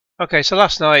Okay, so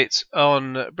last night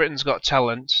on Britain's Got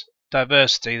Talent,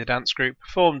 Diversity, the dance group,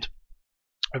 performed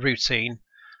a routine.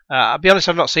 I'll be honest,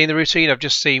 I've not seen the routine. I've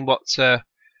just seen what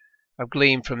I've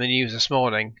gleaned from the news this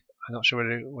morning. I'm not sure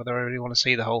whether I really want to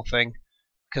see the whole thing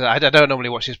because I don't normally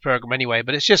watch this program anyway.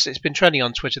 But it's been trending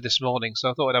on Twitter this morning, so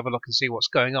I thought I'd have a look and see what's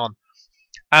going on.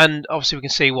 And obviously, we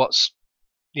can see what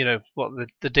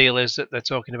the deal is that they're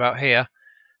talking about here.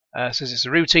 It says it's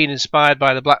a routine inspired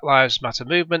by the Black Lives Matter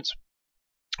movement,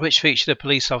 which featured a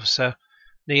police officer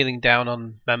kneeling down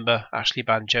on member Ashley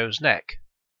Banjo's neck.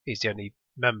 He's the only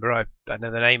member I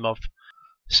know the name of.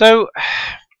 So,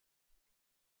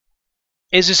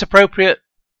 is this appropriate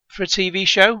for a TV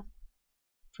show?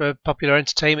 For a popular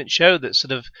entertainment show that's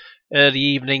sort of early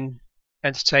evening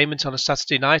entertainment on a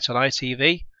Saturday night on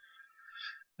ITV?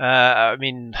 I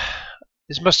mean,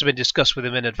 this must have been discussed with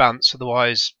him in advance,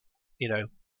 otherwise,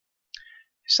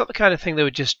 it's not the kind of thing they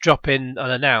would just drop in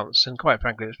unannounced. And quite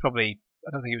frankly, it was probably,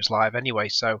 I don't think it was live anyway.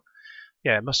 So,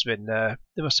 yeah, it must have been.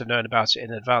 They must have known about it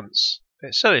in advance.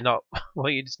 It's certainly not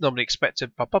what you'd normally expect to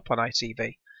pop up on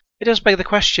ITV. It does beg the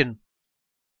question.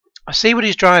 I see what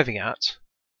he's driving at,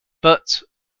 but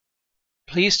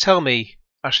please tell me,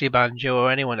 Ashley Banjo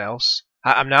or anyone else.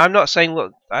 I'm not saying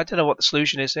I don't know what the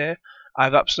solution is here. I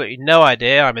have absolutely no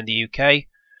idea. I'm in the UK.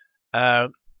 Our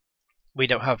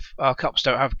cops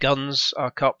don't have guns.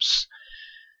 Our cops.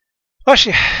 Well,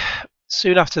 actually,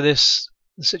 soon after the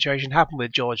situation happened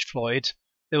with George Floyd,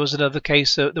 there was a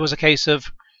case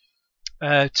of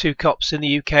two cops in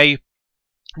the UK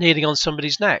kneeling on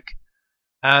somebody's neck,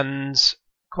 and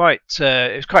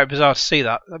it was quite bizarre to see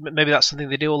that. Maybe that's something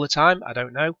they do all the time. I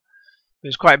don't know. It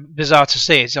was quite bizarre to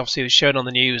see. It obviously was shown on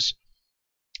the news,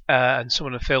 and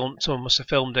someone must have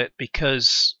filmed it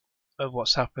because of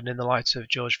what's happened in the light of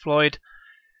George Floyd.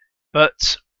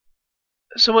 But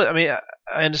I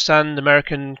understand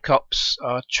American cops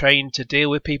are trained to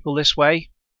deal with people this way.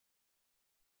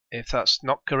 If that's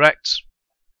not correct,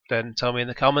 then tell me in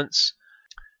the comments.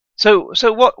 So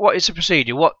what is the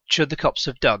procedure? What should the cops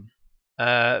have done?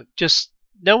 Just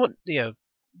no one,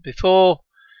 before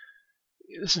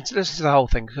listen to the whole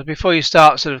thing, because before you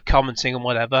start sort of commenting and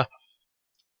whatever,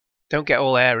 don't get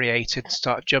all aerated and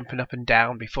start jumping up and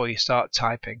down before you start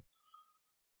typing.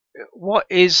 What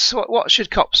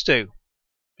should cops do?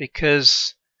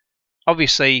 Because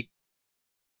obviously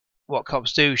what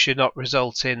cops do should not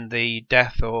result in the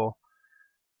death or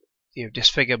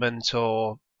disfigurement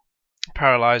or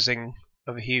paralyzing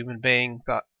of a human being.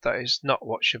 That is not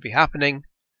what should be happening.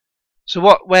 So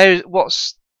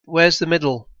where's the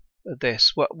middle of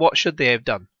this? What should they have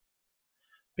done?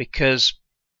 Because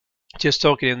just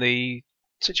talking in the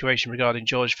situation regarding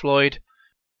George Floyd,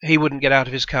 he wouldn't get out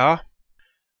of his car,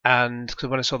 and because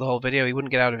when I saw the whole video, he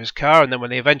wouldn't get out of his car, and then when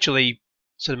they eventually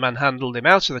sort of manhandled him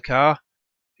out of the car,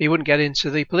 he wouldn't get into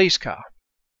the police car.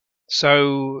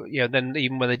 So then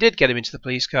even when they did get him into the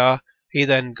police car, he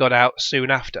then got out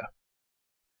soon after.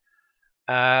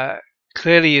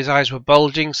 Clearly his eyes were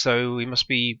bulging, so he must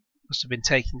have been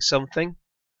taking something.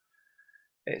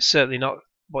 It's certainly not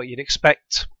what you'd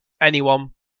expect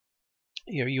anyone.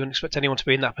 You wouldn't expect anyone to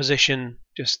be in that position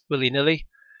just willy-nilly.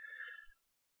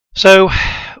 So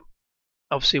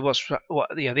obviously,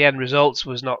 the end result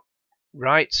was not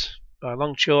right by a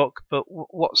long chalk. But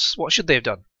what should they have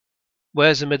done?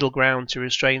 Where's the middle ground to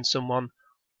restrain someone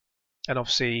and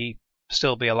obviously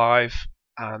still be alive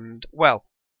and well?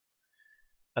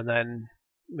 And then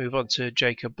move on to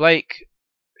Jacob Blake.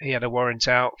 He had a warrant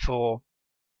out for,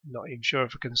 not even sure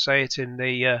if I can say it in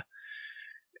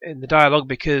the dialogue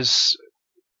because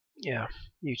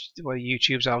the way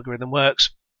YouTube's algorithm works.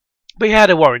 But he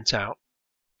had a warrant out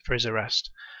for his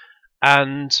arrest,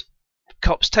 and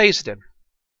cops tasered him,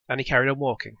 and he carried on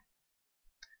walking.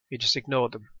 He just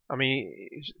ignored them. I mean,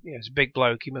 he's a big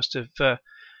bloke. He must have.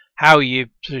 How you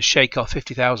sort of shake off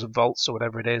 50,000 volts or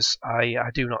whatever it is, I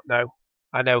do not know.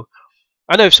 I know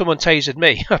if someone tasered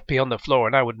me, I'd be on the floor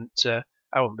and I wouldn't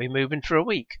be moving for a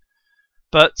week.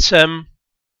 But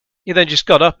he then just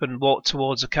got up and walked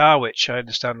towards a car, which I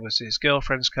understand was his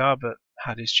girlfriend's car, but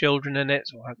had his children in it,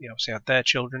 or obviously had their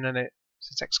children in it. It's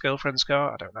his ex-girlfriend's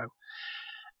car, I don't know.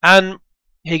 And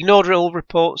he ignored all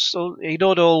reports, he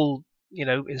ignored all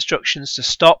instructions to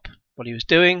stop what he was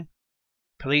doing.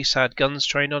 Police had guns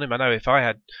trained on him. I know if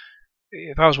I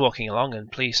was walking along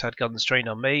and police had guns trained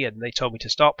on me and they told me to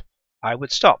stop, I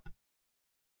would stop.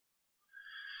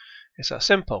 It's that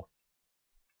simple.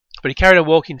 But he carried on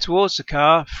walking towards the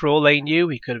car. For all they knew,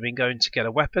 he could have been going to get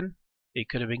a weapon. He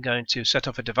could have been going to set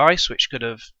off a device which could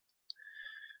have,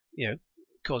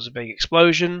 caused a big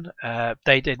explosion.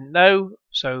 They didn't know,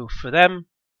 so for them,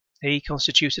 he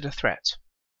constituted a threat.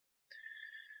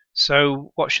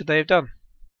 So what should they have done?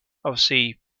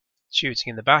 Obviously,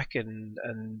 shooting in the back and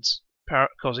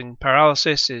causing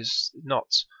paralysis is not,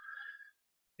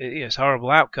 it's a horrible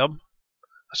outcome.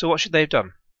 So what should they have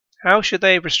done? How should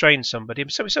they have restrained somebody?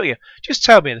 So yeah, just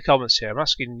tell me in the comments here. I'm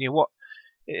asking you what,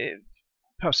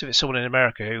 perhaps if it's someone in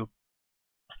America who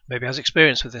maybe has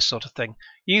experience with this sort of thing,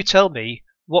 you tell me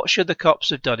what should the cops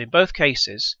have done in both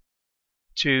cases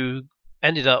to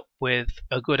ended up with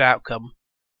a good outcome,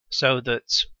 so that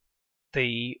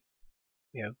the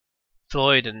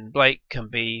Floyd and Blake can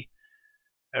be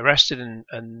arrested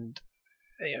and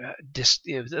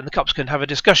the cops can have a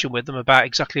discussion with them about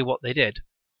exactly what they did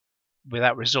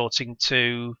without resorting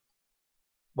to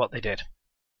what they did.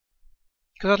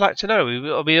 Because I'd like to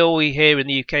know. All we hear in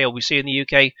the UK, or we see in the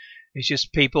UK, is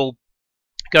just people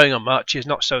going on marches,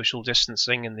 not social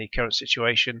distancing in the current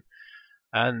situation,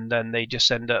 and then they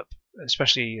just end up,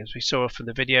 especially as we saw from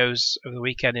the videos over the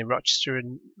weekend in Rochester,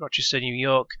 New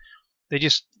York, they're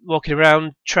just walking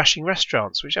around trashing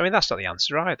restaurants. Which, I mean, that's not the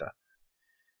answer either.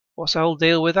 What's the whole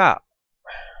deal with that?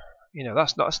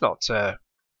 That's not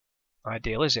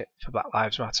ideal, is it, for Black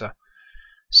Lives Matter?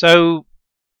 So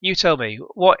you tell me,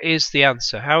 what is the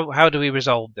answer? How do we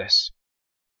resolve this?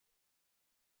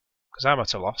 Because I'm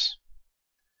at a loss.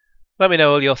 Let me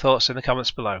know all your thoughts in the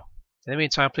comments below. In the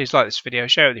meantime, please like this video,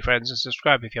 share it with your friends, and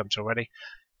subscribe if you haven't already.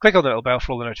 Click on the little bell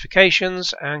for all the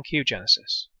notifications, and cue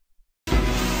Genesis.